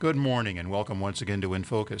Good morning and welcome once again to In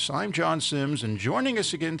Focus. I'm John Sims, and joining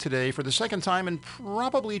us again today for the second time in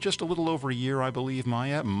probably just a little over a year, I believe,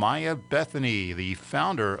 Maya Bethany, the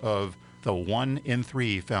founder of the 1 in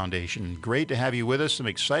 3 Foundation. Great to have you with us. Some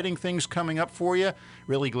exciting things coming up for you.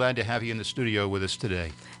 Really glad to have you in the studio with us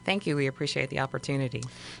today. Thank you. We appreciate the opportunity.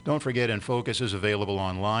 Don't forget, In Focus is available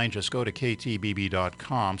online. Just go to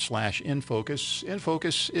ktbb.com/infocus. In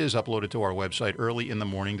Focus is uploaded to our website early in the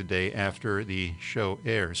morning the day after the show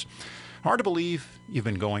airs. Hard to believe you've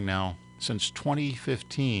been going now since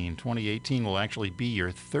 2015. 2018 will actually be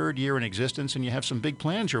your third year in existence, and you have some big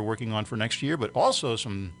plans you're working on for next year, but also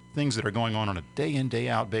some things that are going on a day-in,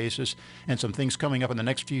 day-out basis, and some things coming up in the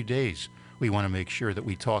next few days we want to make sure that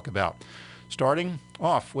we talk about. Starting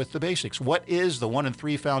off with the basics. What is the 1 in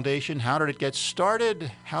 3 Foundation? How did it get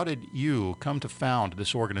started? How did you come to found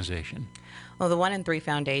this organization? Well, the 1 in 3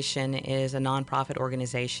 Foundation is a nonprofit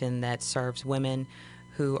organization that serves women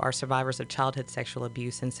who are survivors of childhood sexual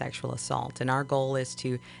abuse and sexual assault. And our goal is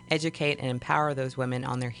to educate and empower those women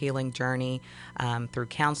on their healing journey through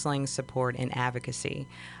counseling, support, and advocacy.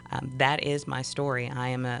 That is my story. I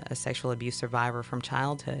am a sexual abuse survivor from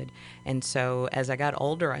childhood. And so as I got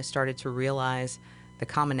older, I started to realize the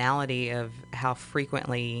commonality of how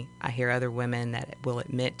frequently I hear other women that will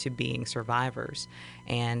admit to being survivors.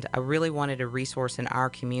 And I really wanted a resource in our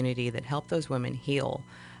community that helped those women heal.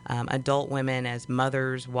 Adult women as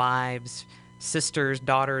mothers, wives, sisters,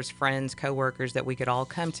 daughters, friends, coworkers, that we could all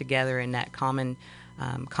come together in that common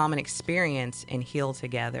experience and heal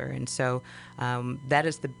together. And so that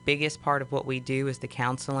is the biggest part of what we do, is the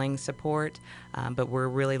counseling support, but we're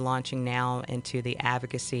really launching now into the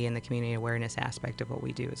advocacy and the community awareness aspect of what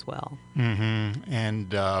we do as well. Mm-hmm.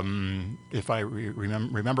 And if I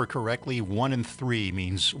remember correctly, 1 in 3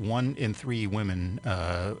 means 1 in 3 women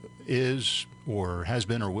is or has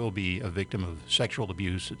been or will be a victim of sexual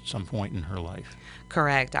abuse at some point in her life.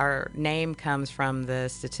 Correct. Our name comes from the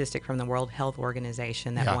statistic from the World Health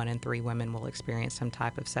Organization that 1 in 3 women will experience some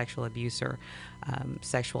type of sexual abuse or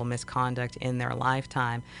sexual misconduct in their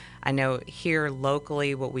lifetime. I know here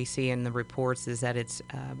locally what we see in the reports is that it's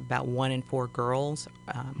about 1 in 4 girls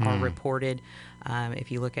are reported.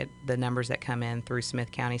 If you look at the numbers that come in through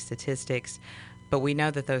Smith County statistics, but we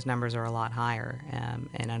know that those numbers are a lot higher,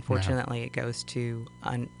 and unfortunately it goes to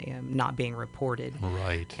not being reported.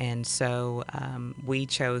 Right. And so we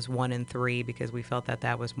chose 1 in 3 because we felt that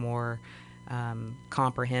that was more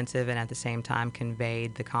comprehensive and at the same time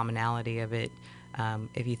conveyed the commonality of it.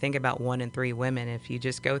 If you think about 1 in 3 women, if you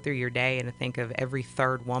just go through your day and think of every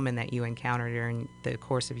third woman that you encounter during the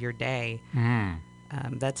course of your day,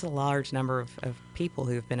 that's a large number of people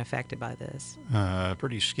who've been affected by this.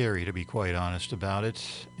 Pretty scary, to be quite honest about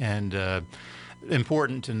it. And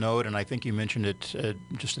important to note, and I think you mentioned it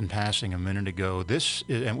just in passing a minute ago,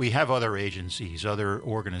 and we have other agencies, other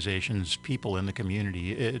organizations, people in the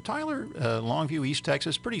community. Tyler, Longview, East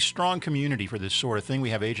Texas, pretty strong community for this sort of thing.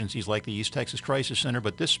 We have agencies like the East Texas Crisis Center,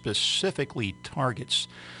 but this specifically targets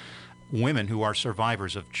women who are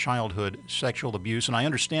survivors of childhood sexual abuse. And I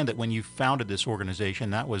understand that when you founded this organization,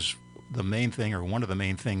 that was the main thing, or one of the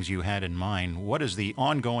main things you had in mind. What is the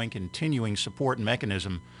ongoing, continuing support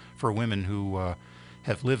mechanism for women who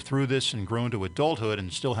have lived through this and grown to adulthood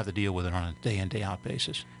and still have to deal with it on a day-in, day-out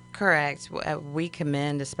basis? Correct. We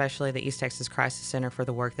commend especially the East Texas Crisis Center for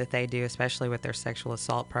the work that they do, especially with their sexual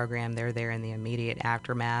assault program. They're there in the immediate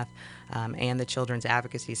aftermath, and the Children's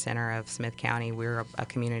Advocacy Center of Smith County. We're a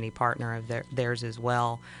community partner of theirs as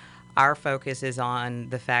well. Our focus is on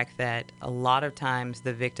the fact that a lot of times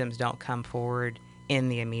the victims don't come forward in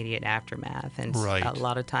the immediate aftermath. And a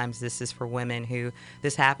lot of times this is for women who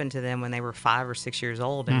this happened to them when they were 5 or 6 years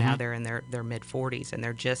old, and now they're in their mid-40s, and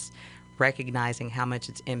they're just recognizing how much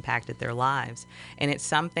it's impacted their lives. And it's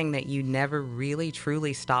something that you never really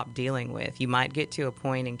truly stop dealing with. You might get to a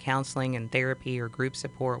point in counseling and therapy or group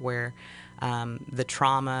support where the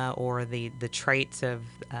trauma or the traits of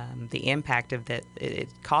the impact of that it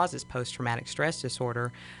causes post-traumatic stress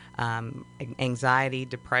disorder, anxiety,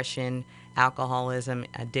 depression, alcoholism,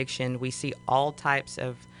 addiction. We see all types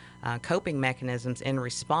of coping mechanisms in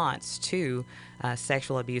response to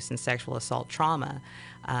sexual abuse and sexual assault trauma.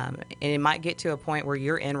 And it might get to a point where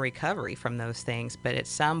you're in recovery from those things, but at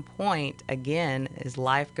some point, again, as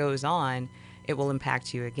life goes on, it will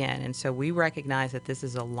impact you again. And so we recognize that this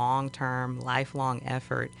is a long-term, lifelong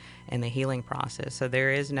effort, in the healing process. So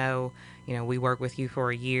there is no, we work with you for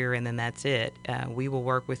a year and then that's it. We will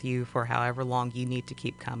work with you for however long you need to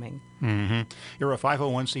keep coming. Mm-hmm. You're a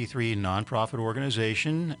 501c3 nonprofit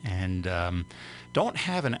organization and don't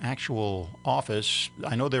have an actual office.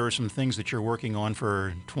 I know there are some things that you're working on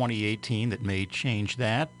for 2018 that may change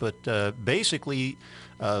that, but basically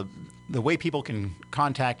the way people can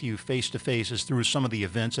contact you face-to-face is through some of the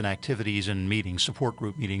events and activities and meetings, support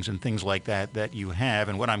group meetings and things like that you have.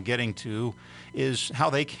 And what I'm getting to is how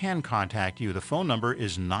they can contact you. The phone number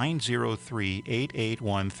is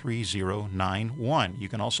 903-881-3091. You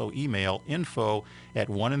can also email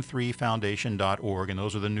info@oneandthreefoundation.org, and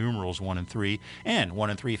those are the numerals 1 and 3. And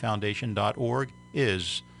oneandthreefoundation.org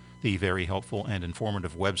is the very helpful and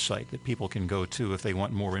informative website that people can go to if they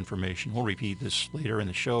want more information. We'll repeat this later in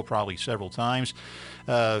the show, probably several times.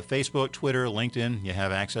 Facebook, Twitter, LinkedIn, you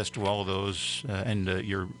have access to all of those. And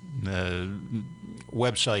your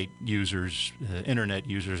website users, internet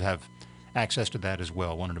users have access to that as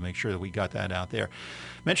well. Wanted to make sure that we got that out there.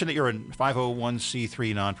 Mention that you're a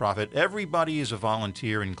 501c3 nonprofit. Everybody is a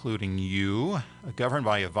volunteer, including you, governed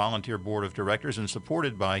by a volunteer board of directors and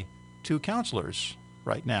supported by 2 counselors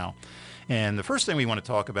right now. And the first thing we want to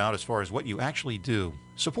talk about as far as what you actually do,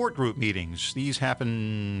 support group meetings. These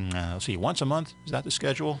happen, once a month. Is that the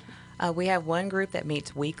schedule? We have one group that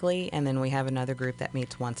meets weekly, and then we have another group that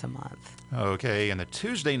meets once a month. Okay, and the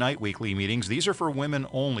Tuesday night weekly meetings, these are for women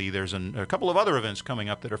only. There's a couple of other events coming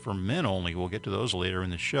up that are for men only. We'll get to those later in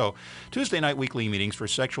the show. Tuesday night weekly meetings for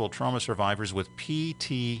sexual trauma survivors with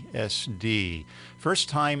PTSD. First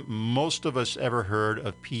time most of us ever heard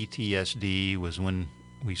of PTSD was when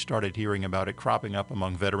we started hearing about it cropping up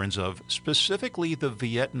among veterans of specifically the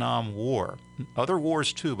Vietnam War. Other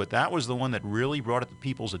wars too, but that was the one that really brought it to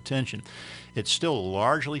people's attention. It's still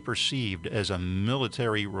largely perceived as a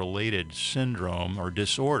military-related syndrome or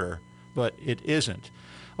disorder, but it isn't.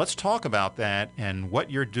 Let's talk about that and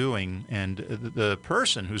what you're doing and the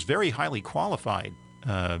person who's very highly qualified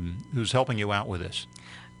who's helping you out with this.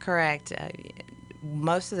 Correct.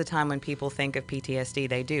 Most of the time when people think of PTSD,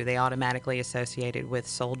 they automatically associate it with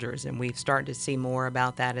soldiers, and we've started to see more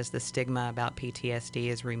about that as the stigma about PTSD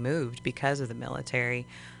is removed because of the military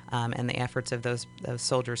and the efforts of those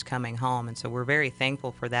soldiers coming home. And so we're very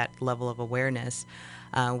thankful for that level of awareness.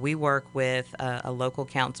 We work with a local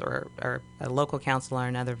counselor or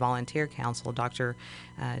another volunteer counsel, Dr.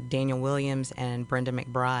 Daniel Williams and Brenda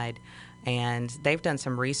McBride, and they've done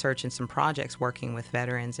some research and some projects working with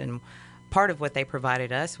veterans. And part of what they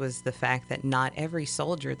provided us was the fact that not every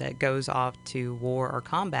soldier that goes off to war or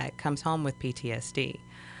combat comes home with PTSD.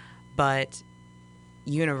 But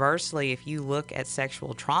universally, if you look at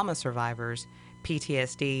sexual trauma survivors,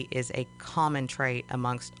 PTSD is a common trait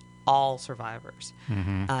amongst all survivors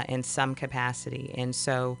in some capacity. And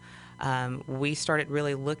so we started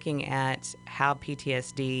really looking at how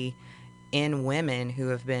PTSD in women who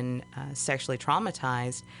have been sexually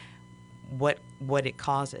traumatized, what it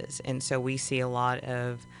causes. And so we see a lot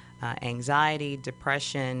of anxiety,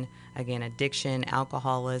 depression, again, addiction,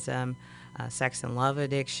 alcoholism, sex and love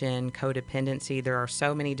addiction, codependency. There are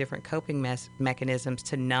so many different coping mechanisms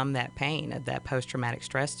to numb that pain of that post-traumatic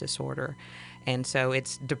stress disorder. And so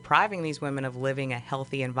it's depriving these women of living a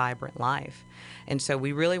healthy and vibrant life. And so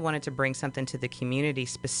we really wanted to bring something to the community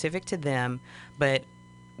specific to them, but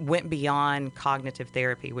went beyond cognitive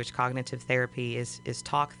therapy, which cognitive therapy is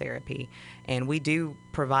talk therapy. And we do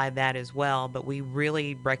provide that as well, but we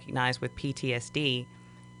really recognize with PTSD,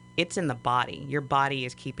 it's in the body. Your body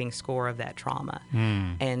is keeping score of that trauma.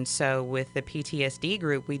 And so with the PTSD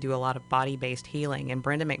group, we do a lot of body-based healing. And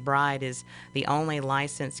Brenda McBride is the only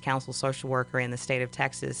licensed counselor social worker in the state of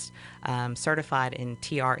Texas certified in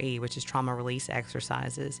TRE, which is trauma release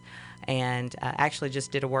exercises. And actually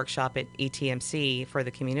just did a workshop at ETMC for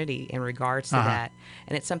the community in regards to that.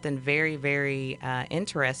 And it's something very, very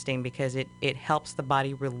interesting because it helps the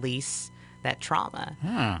body release that trauma.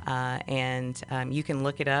 And you can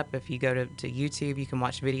look it up. If you go to YouTube, you can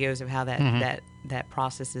watch videos of how that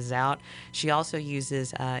process is out. She also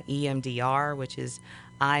uses EMDR, which is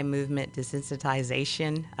eye movement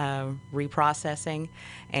desensitization reprocessing.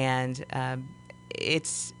 And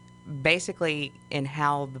it's basically in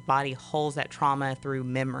how the body holds that trauma through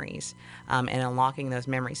memories and unlocking those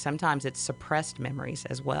memories. Sometimes it's suppressed memories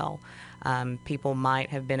as well. People might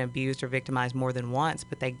have been abused or victimized more than once,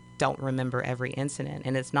 but they don't remember every incident.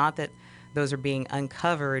 And it's not that those are being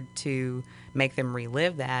uncovered to make them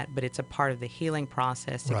relive that, but it's a part of the healing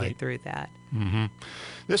process to get through that.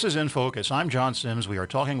 This is In Focus. I'm John Sims. We are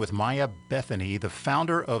talking with Maya Bethany, the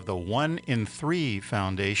founder of the 1 in 3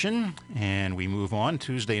 Foundation. And we move on.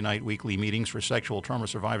 Tuesday night weekly meetings for sexual trauma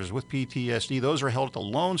survivors with PTSD. Those are held at the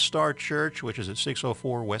Lone Star Church, which is at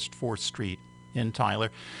 604 West 4th Street in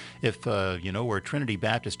Tyler. If you know where Trinity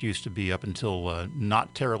Baptist used to be up until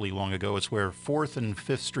not terribly long ago, it's where 4th and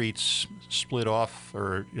 5th Streets split off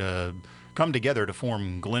or come together to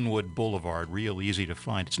form Glenwood Boulevard. Real easy to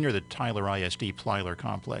find. It's near the Tyler ISD Plyler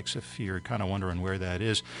Complex, if you're kind of wondering where that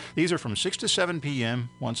is. These are from 6 to 7 p.m.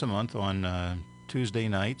 once a month on Tuesday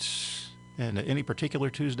nights. And any particular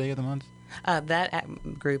Tuesday of the month?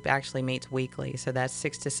 That group actually meets weekly, so that's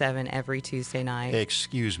 6 to 7 every Tuesday night.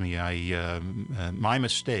 Excuse me, my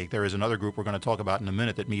mistake. There is another group we're going to talk about in a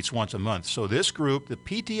minute that meets once a month. So this group, the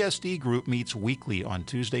PTSD group, meets weekly on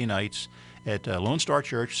Tuesday nights at Lone Star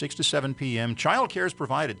Church, 6 to 7 p.m. Child care is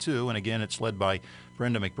provided, too, and again, it's led by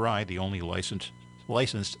Brenda McBride, the only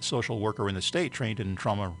licensed social worker in the state trained in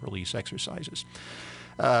trauma release exercises.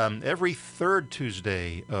 Every third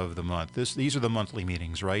Tuesday of the month. These are the monthly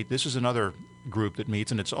meetings, right? This is another group that meets,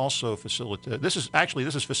 and it's also facilitated. This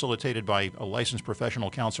is facilitated by a licensed professional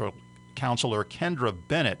counselor, Kendra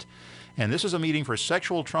Bennett. And this is a meeting for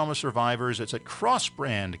sexual trauma survivors. It's at Cross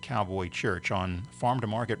Brand Cowboy Church on Farm to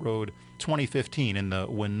Market Road 2015 in the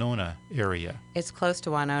Winona area. It's close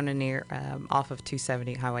to Winona, near off of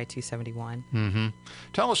Highway 271. Mm-hmm.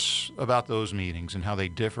 Tell us about those meetings and how they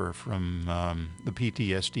differ from the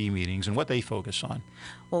PTSD meetings and what they focus on.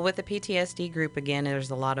 Well, with the PTSD group, again,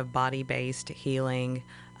 there's a lot of body-based healing.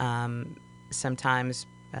 Sometimes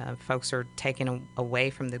folks are taken away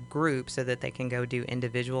from the group so that they can go do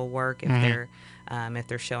individual work if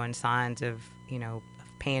they're showing signs of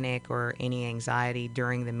panic or any anxiety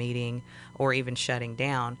during the meeting or even shutting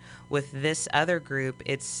down. With this other group,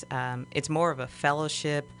 it's more of a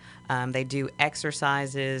fellowship. They do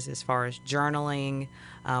exercises as far as journaling,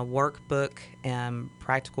 workbook,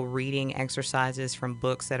 practical reading exercises from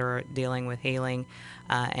books that are dealing with healing.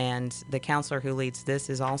 And the counselor who leads this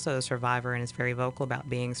is also a survivor and is very vocal about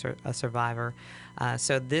being a survivor.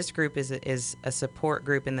 So this group is a support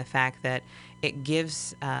group in the fact that it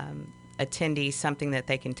gives attendees something that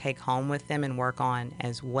they can take home with them and work on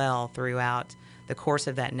as well throughout the course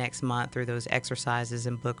of that next month through those exercises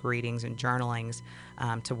and book readings and journalings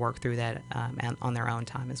to work through that on their own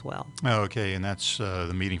time as well. Okay, and that's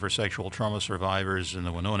the meeting for sexual trauma survivors in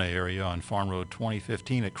the Winona area on Farm Road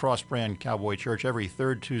 2015 at Cross Brand Cowboy Church every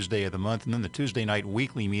third Tuesday of the month, and then the Tuesday night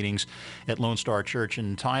weekly meetings at Lone Star Church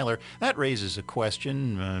in Tyler. That raises a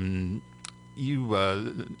question.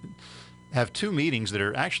 You have two meetings that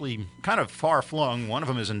are actually kind of far-flung. One of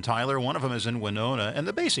them is in Tyler, one of them is in Winona. And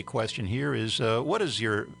the basic question here is, what is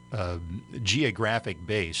your geographic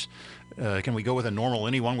base? Can we go with a normal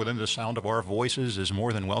anyone within the sound of our voices is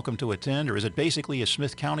more than welcome to attend, or is it basically a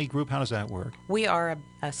Smith County group? How does that work? We are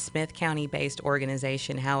a Smith County-based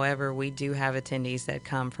organization. However, we do have attendees that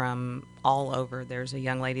come from all over. There's a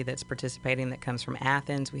young lady that's participating that comes from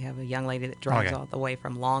Athens. We have a young lady that drives all the way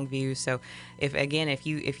from Longview. So, if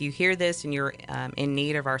you hear this and you're in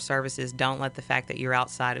need of our services, don't let the fact that you're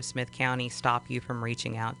outside of Smith County stop you from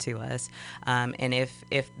reaching out to us. And if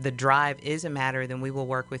the drive is a matter, then we will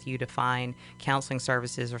work with you to find counseling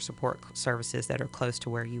services or support services that are close to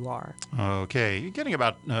where you are. Okay. You're getting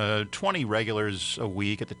about 20 regulars a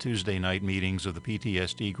week at the Tuesday night meetings of the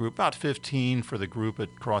PTSD group, about 15 for the group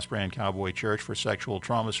at Cross Brand Cowboy Church for sexual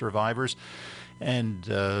trauma survivors. And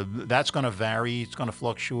that's going to vary. It's going to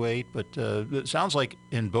fluctuate. But it sounds like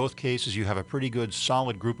in both cases you have a pretty good,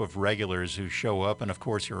 solid group of regulars who show up. And, of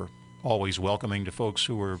course, you're always welcoming to folks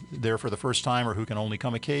who are there for the first time or who can only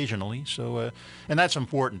come occasionally. So, and that's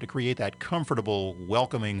important to create that comfortable,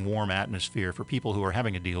 welcoming, warm atmosphere for people who are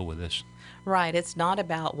having to deal with this. Right. It's not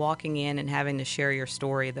about walking in and having to share your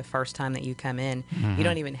story the first time that you come in. Mm-hmm. You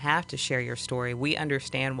don't even have to share your story. We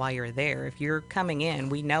understand why you're there. If you're coming in,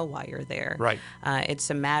 we know why you're there. Right. It's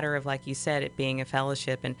a matter of, like you said, it being a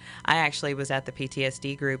fellowship. And I actually was at the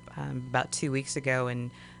PTSD group about 2 weeks ago and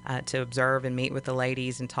to observe and meet with the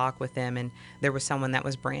ladies and talk with them. And there was someone that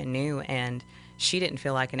was brand new, and she didn't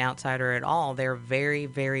feel like an outsider at all. They're very,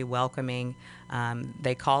 very welcoming.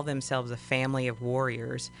 They call themselves a family of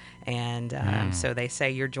warriors. And so they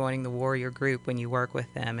say you're joining the warrior group when you work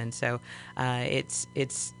with them. And so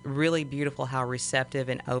it's really beautiful how receptive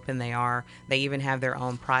and open they are. They even have their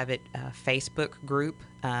own private Facebook group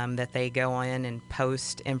that they go in and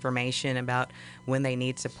post information about when they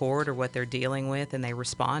need support or what they're dealing with, and they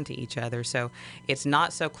respond to each other. So it's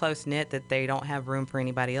not so close-knit that they don't have room for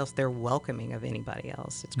anybody else. They're welcoming of anybody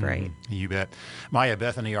else. It's great. You bet. Maya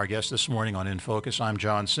Bethany, our guest this morning on In Focus. I'm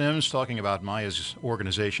John Sims, talking about Maya's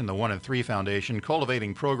organization, the 1 in 3 Foundation,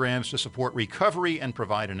 cultivating programs to support recovery and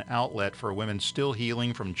provide an outlet for women still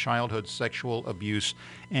healing from childhood sexual abuse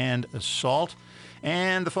and assault.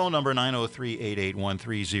 And the phone number,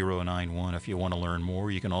 903-881-3091. If you want to learn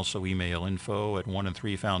more, you can also email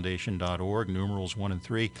info@1in3foundation.org, numerals 1 and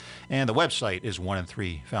 3. And the website is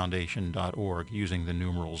 1in3foundation.org, using the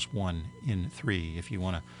numerals 1 in 3 if you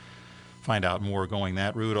want to find out more going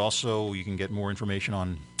that route. Also, you can get more information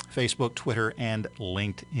on Facebook, Twitter, and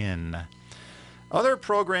LinkedIn. Other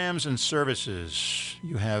programs and services.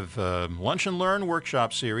 You have Lunch and Learn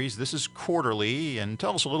workshop series. This is quarterly, and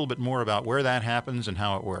tell us a little bit more about where that happens and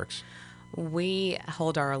how it works. We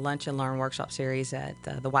hold our Lunch and Learn workshop series at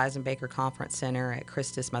the Weisenbaker Conference Center at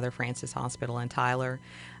Christus Mother Frances Hospital in Tyler.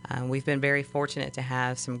 We've been very fortunate to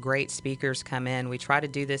have some great speakers come in. We try to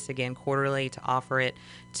do this again quarterly to offer it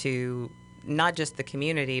to not just the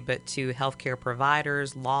community, but to healthcare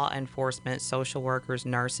providers, law enforcement, social workers,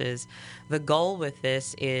 nurses. The goal with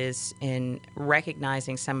this is in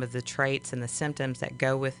recognizing some of the traits and the symptoms that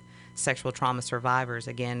go with sexual trauma survivors.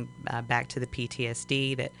 Again, back to the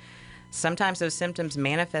PTSD, that sometimes those symptoms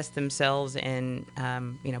manifest themselves in,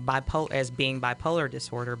 as being bipolar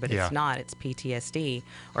disorder, but it's not. It's PTSD.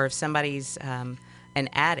 Or if somebody's an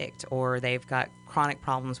addict or they've got chronic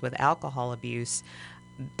problems with alcohol abuse,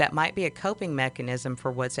 that might be a coping mechanism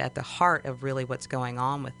for what's at the heart of really what's going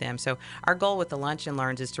on with them. So our goal with the Lunch and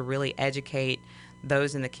Learns is to really educate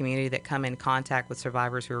those in the community that come in contact with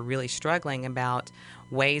survivors who are really struggling about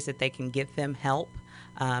ways that they can get them help,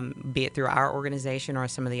 be it through our organization or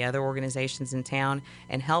some of the other organizations in town,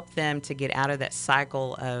 and help them to get out of that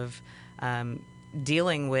cycle of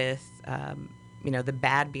dealing with the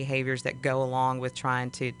bad behaviors that go along with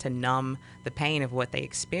trying to numb the pain of what they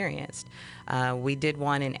experienced. We did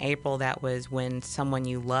one in April that was when someone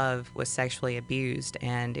you love was sexually abused,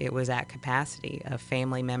 and it was at capacity of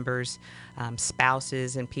family members,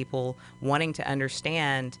 spouses, and people wanting to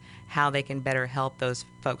understand how they can better help those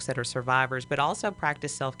folks that are survivors, but also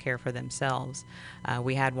practice self-care for themselves.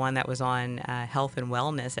 We had one that was on health and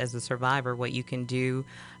wellness as a survivor, what you can do.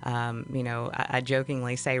 I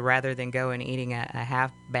jokingly say, rather than go and eating a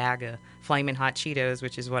half bag of Flamin' Hot Cheetos,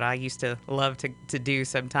 which is what I used to love to do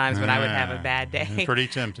sometimes when I would have a bad day. Pretty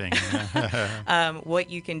tempting. What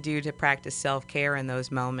you can do to practice self-care in those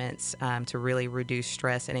moments to really reduce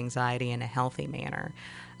stress and anxiety in a healthy manner.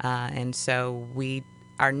 And so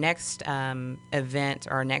our next event,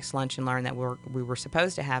 our next Lunch and Learn that we were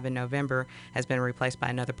supposed to have in November has been replaced by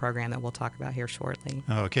another program that we'll talk about here shortly.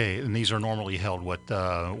 Okay, and these are normally held,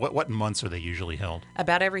 what months are they usually held?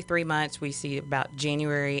 About every 3 months. We see about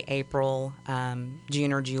January, April,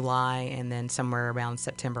 June or July, and then somewhere around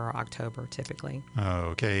September or October typically.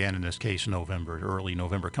 Okay, and in this case, November, early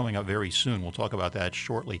November, coming up very soon. We'll talk about that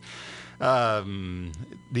shortly.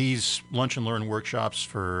 These Lunch and Learn workshops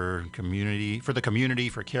for the community,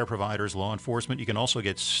 for care providers, law enforcement. You can also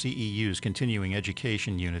get CEUs, continuing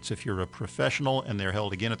education units, if you're a professional, and they're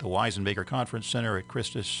held again at the Weisenbaker Conference Center at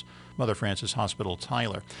Christus Mother Frances Hospital,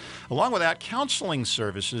 Tyler. Along with that, counseling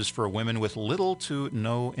services for women with little to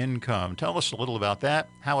no income. Tell us a little about that,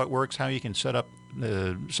 how it works, how you can set up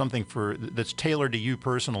something that's tailored to you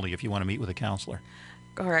personally if you want to meet with a counselor.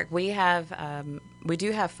 Correct. We do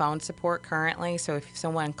have phone support currently. So if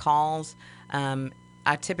someone calls,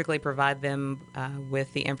 I typically provide them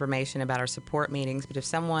with the information about our support meetings. But if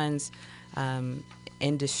someone's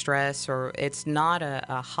in distress, or it's not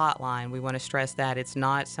a hotline, we want to stress that it's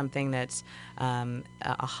not something that's a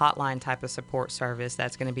hotline type of support service.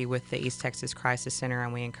 That's going to be with the East Texas Crisis Center,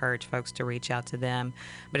 and we encourage folks to reach out to them.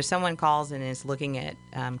 But if someone calls and is looking at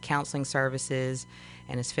counseling services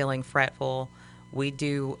and is feeling fretful, we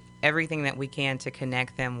do everything that we can to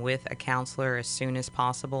connect them with a counselor as soon as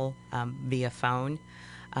possible via phone.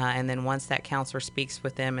 And then once that counselor speaks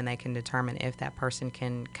with them and they can determine if that person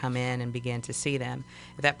can come in and begin to see them.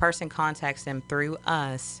 If that person contacts them through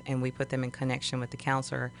us and we put them in connection with the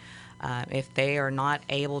counselor, if they are not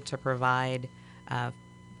able to provide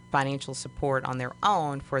financial support on their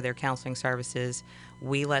own for their counseling services,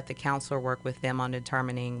 we let the counselor work with them on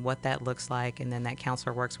determining what that looks like, and then that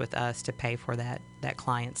counselor works with us to pay for that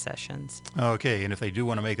client sessions. Okay, and if they do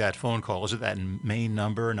want to make that phone call, is it that main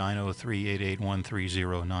number,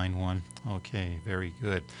 903-881-3091? Okay, very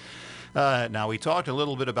good. Now, we talked a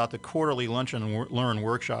little bit about the quarterly Lunch and Learn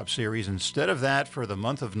workshop series. Instead of that, for the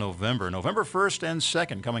month of November 1st and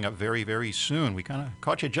 2nd, coming up very, very soon. We kind of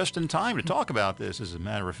caught you just in time to talk about this, as a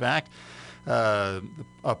matter of fact.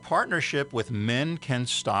 a partnership with Men Can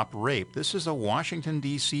Stop Rape. This is a Washington,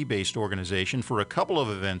 D.C. based organization for a couple of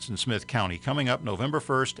events in Smith County coming up November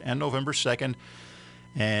 1st and November 2nd.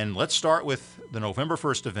 And let's start with the November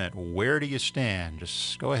 1st event. Where do you stand?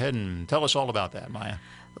 Just go ahead and tell us all about that, Maya.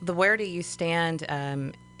 The Where Do You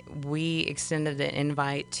Stand, we extended an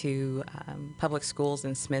invite to public schools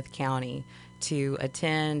in Smith County to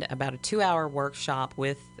attend about a 2-hour workshop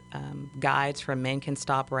with guides from Men Can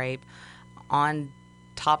Stop Rape on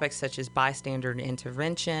topics such as bystander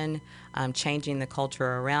intervention, changing the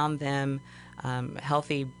culture around them,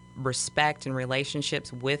 healthy respect and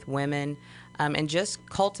relationships with women, and just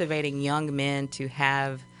cultivating young men to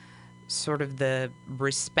have sort of the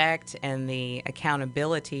respect and the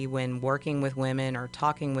accountability when working with women or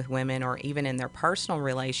talking with women or even in their personal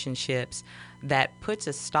relationships that puts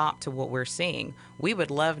a stop to what we're seeing. We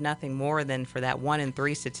would love nothing more than for that 1 in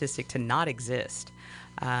 3 statistic to not exist.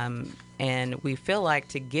 And we feel like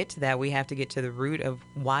to get to that, we have to get to the root of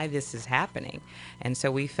why this is happening. And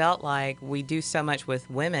so we felt like we do so much with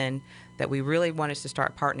women that we really wanted to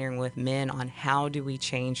start partnering with men on how do we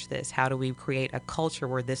change this? How do we create a culture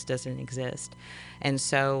where this doesn't exist? And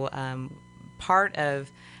so part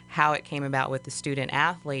of how it came about with the student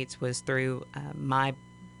athletes was through my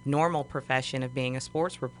normal profession of being a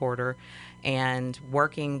sports reporter and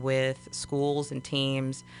working with schools and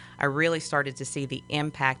teams. I really started to see the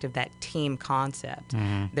impact of that team concept.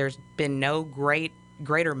 There's been no greater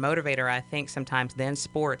motivator, I think, sometimes than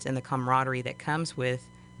sports and the camaraderie that comes with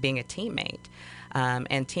being a teammate.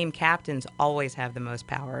 And team captains always have the most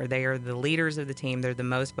power. They are the leaders of the team. They're the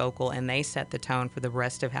most vocal, and they set the tone for the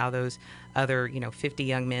rest of how those other, 50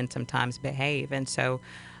 young men sometimes behave. And so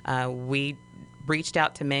we reached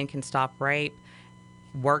out to Men Can Stop Rape,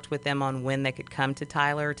 worked with them on when they could come to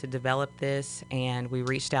Tyler to develop this, and we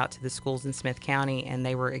reached out to the schools in Smith County, and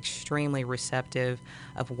they were extremely receptive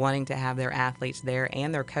of wanting to have their athletes there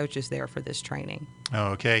and their coaches there for this training.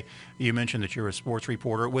 Okay. You mentioned that you're a sports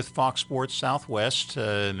reporter with Fox Sports Southwest.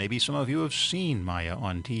 Maybe some of you have seen Maya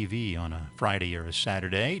on TV on a Friday or a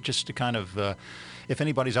Saturday, just to kind of, if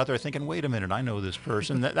anybody's out there thinking, wait a minute, I know this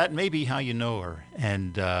person, that may be how you know her.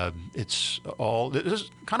 And this is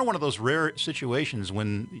kind of one of those rare situations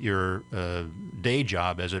when your day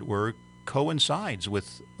job, as it were, coincides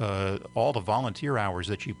with all the volunteer hours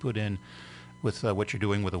that you put in with what you're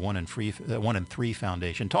doing with the 1 in 3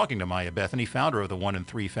 Foundation. Talking to Maya Bethany, founder of the 1 in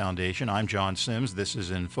 3 Foundation. I'm John Sims. This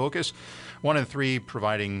is In Focus. 1 in 3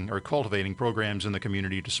 providing or cultivating programs in the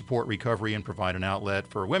community to support recovery and provide an outlet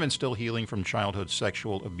for women still healing from childhood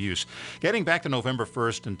sexual abuse. Getting back to November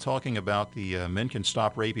 1st and talking about the Men Can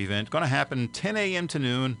Stop Rape event, going to happen 10 a.m. to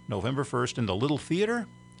noon, November 1st in the Little Theater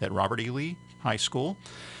at Robert E. Lee High School.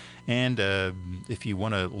 And if you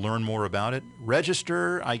want to learn more about it,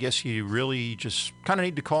 register. I guess you really just kind of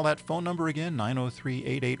need to call that phone number again,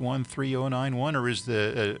 903-881-3091, or is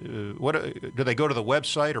do they go to the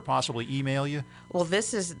website or possibly email you? Well,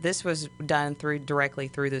 this was done directly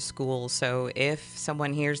through the school. So if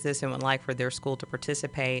someone hears this and would like for their school to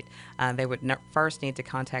participate, they would first need to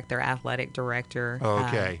contact their athletic director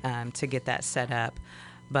to get that set up.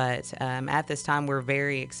 But at this time, we're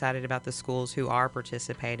very excited about the schools who are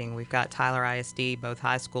participating. We've got Tyler ISD, both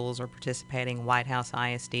high schools are participating, White House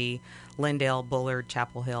ISD, Lindale, Bullard,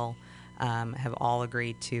 Chapel Hill have all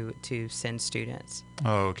agreed to send students.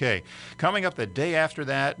 Okay. Coming up the day after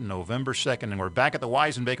that, November 2nd, and we're back at the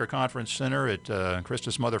Weisenbaker Conference Center at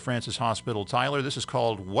Christus Mother Frances Hospital, Tyler. This is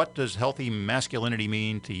called What Does Healthy Masculinity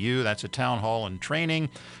Mean to You? That's a town hall and training.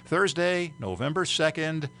 Thursday, November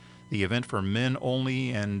 2nd. The event for men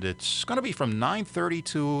only, and it's going to be from 9:30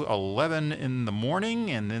 to 11 in the morning,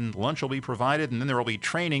 and then lunch will be provided, and then there will be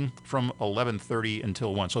training from 11:30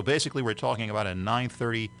 until 1. So basically we're talking about a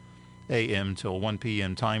 9:30 a.m. till 1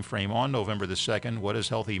 p.m. time frame on November the 2nd. What does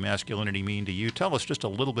healthy masculinity mean to you? Tell us just a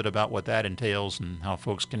little bit about what that entails and how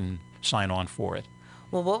folks can sign on for it.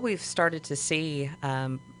 Well, what we've started to see,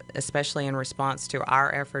 especially in response to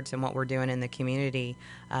our efforts and what we're doing in the community,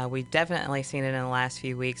 we've definitely seen it in the last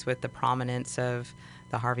few weeks with the prominence of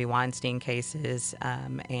the Harvey Weinstein cases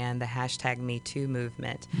and the hashtag ¡MeToo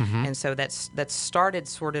movement. And so that's started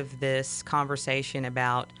sort of this conversation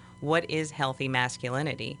about what is healthy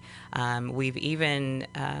masculinity. We've even,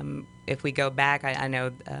 if we go back, I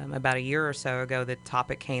know about a year or so ago, the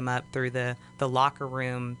topic came up through the locker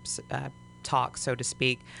room talk, so to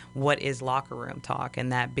speak. What is locker room talk?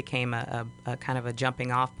 And that became a kind of a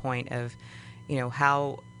jumping off point of,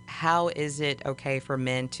 how how is it okay for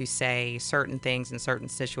men to say certain things in certain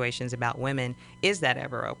situations about women? Is that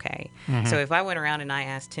ever okay? So if I went around and I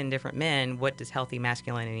asked 10 different men, what does healthy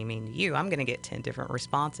masculinity mean to you? I'm going to get 10 different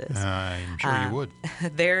responses. I'm sure you would.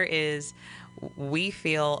 We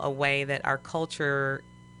feel a way that our culture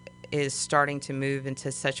is starting to move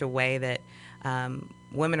into such a way that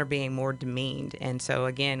women are being more demeaned. And so,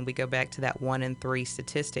 again, we go back to that 1 in 3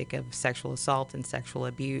 statistic of sexual assault and sexual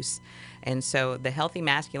abuse. And so the healthy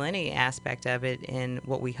masculinity aspect of it, and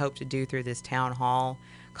what we hope to do through this town hall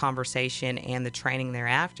conversation and the training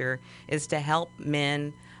thereafter, is to help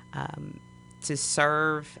men to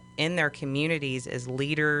serve in their communities as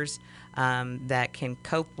leaders that can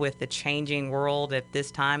cope with the changing world at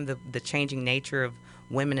this time, the changing nature of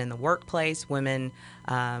women in the workplace, women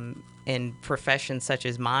in professions such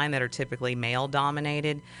as mine that are typically male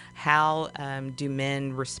dominated. How do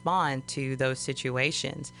men respond to those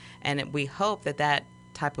situations? And we hope that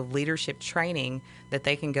type of leadership training, that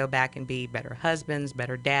they can go back and be better husbands,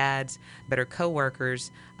 better dads, better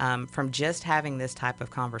coworkers from just having this type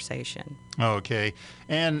of conversation. Okay.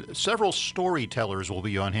 And several storytellers will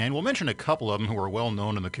be on hand. We'll mention a couple of them who are well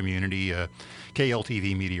known in the community.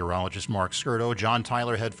 KLTV meteorologist Mark Skirdo, John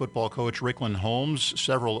Tyler, head football coach Ricklin Holmes,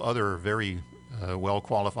 several other very well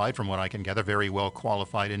qualified, from what I can gather, very well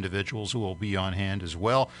qualified individuals who will be on hand as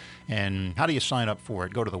well. And how do you sign up for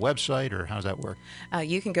it? Go to the website, or how does that work?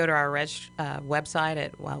 You can go to our website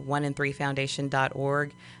at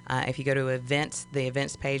 1in3foundation.org. If you go to events, the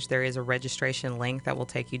events page, there is a registration link that will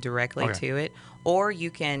take you directly to it. Or you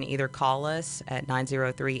can either call us at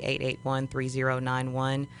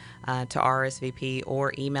 903-881-3091 to RSVP,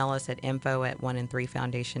 or email us at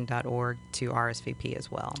info@1in3foundation.org to RSVP as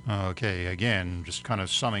well. Okay, again, just kind of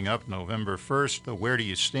summing up, November 1st, the Where Do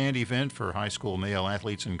You Stand event for high school male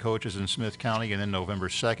athletes and coaches in Smith County, and then November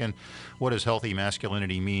 2nd, what does healthy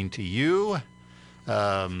masculinity mean to you?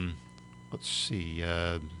 Let's see,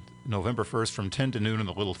 November 1st from 10 to noon in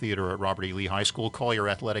the Little Theater at Robert E. Lee High School. Call your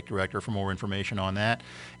athletic director for more information on that.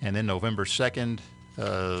 And then November 2nd,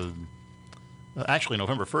 actually,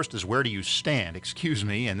 November 1st is Where Do You Stand? Excuse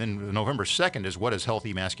me. And then November 2nd is What does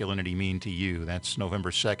healthy masculinity mean to you? That's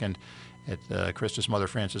November 2nd at Christus Mother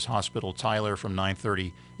Frances Hospital, Tyler, from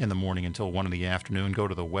 9:30 in the morning until 1 in the afternoon. Go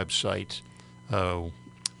to the website,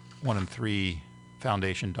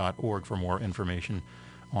 1in3foundation.org, for more information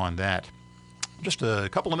on that. Just a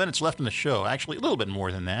couple of minutes left in the show, actually a little bit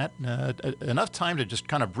more than that. Enough time to just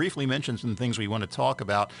kind of briefly mention some things we want to talk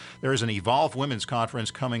about. There is an Evolve Women's Conference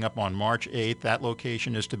coming up on March 8th. That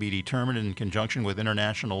location is to be determined in conjunction with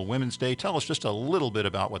International Women's Day. Tell us just a little bit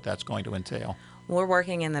about what that's going to entail. We're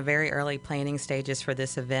working in the very early planning stages for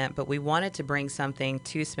this event, but we wanted to bring something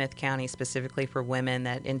to Smith County specifically for women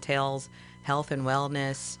that entails health and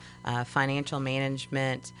wellness, financial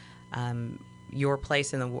management, your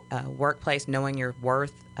place in the workplace, knowing your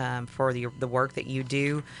worth for the work that you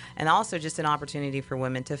do, and also just an opportunity for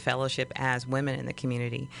women to fellowship as women in the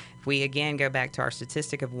community. If we again go back to our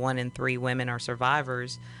statistic of 1 in 3 women are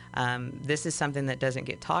survivors, this is something that doesn't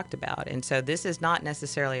get talked about. And so this is not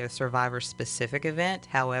necessarily a survivor-specific event.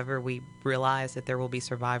 However, we realize that there will be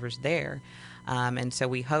survivors there. And so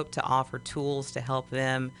we hope to offer tools to help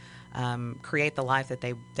them create the life that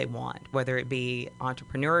they want, whether it be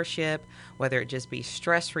entrepreneurship, whether it just be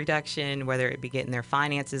stress reduction, whether it be getting their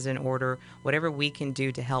finances in order, whatever we can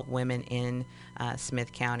do to help women in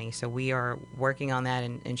Smith County. So we are working on that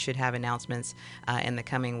and should have announcements in the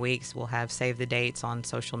coming weeks. We'll have save the dates on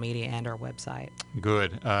social media and our website.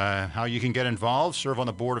 Good. How you can get involved: serve on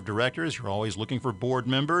the board of directors. You're always looking for board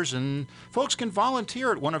members, and folks can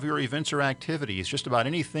volunteer at one of your events or activities. Just about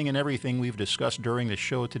anything and everything we've discussed during the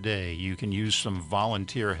show today, you can use some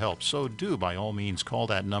volunteer help. So do, by all means, call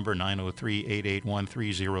that number,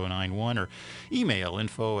 903-881-3091, or email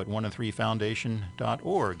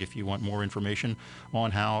info@1in3foundation.org if you want more information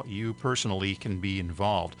on how you personally can be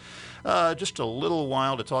involved. Just a little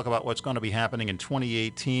while to talk about what's going to be happening in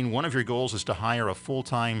 2018. One of your goals is to hire a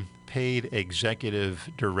full-time paid executive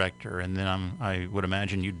director, and then I would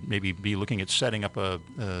imagine you'd maybe be looking at setting up a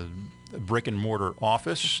brick and mortar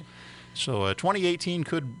office. So 2018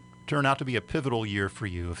 could turn out to be a pivotal year for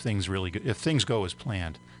you if things go as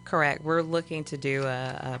planned. Correct. We're looking to do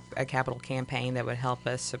a capital campaign that would help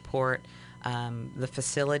us support the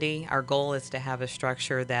facility. Our goal is to have a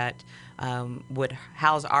structure that would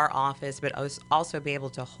house our office, but also be able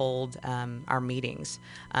to hold our meetings.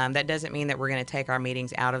 That doesn't mean that we're going to take our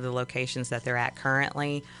meetings out of the locations that they're at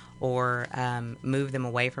currently, or move them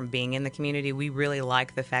away from being in the community. We really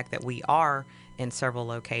like the fact that we are in several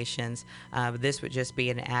locations. This would just be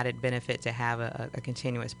an added benefit to have a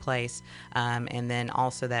continuous place. And then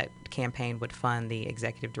also that campaign would fund the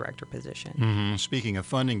executive director position. Speaking of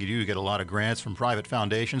funding, you do get a lot of grants from private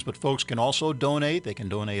foundations, but folks can also donate. They can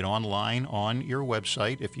donate online on your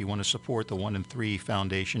website if you want to support the 1 in 3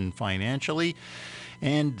 Foundation financially.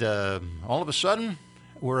 And all of a sudden,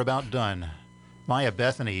 we're about done. Maya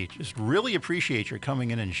Bethany, just really appreciate your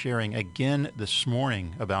coming in and sharing again this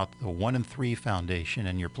morning about the 1 in 3 Foundation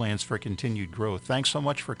and your plans for continued growth. Thanks so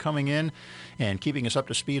much for coming in and keeping us up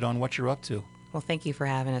to speed on what you're up to. Well, thank you for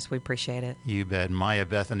having us. We appreciate it. You bet. Maya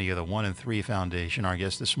Bethany of the 1 in 3 Foundation, our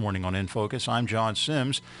guest this morning on In Focus. I'm John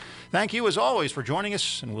Sims. Thank you, as always, for joining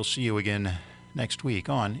us, and we'll see you again next week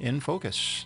on In Focus.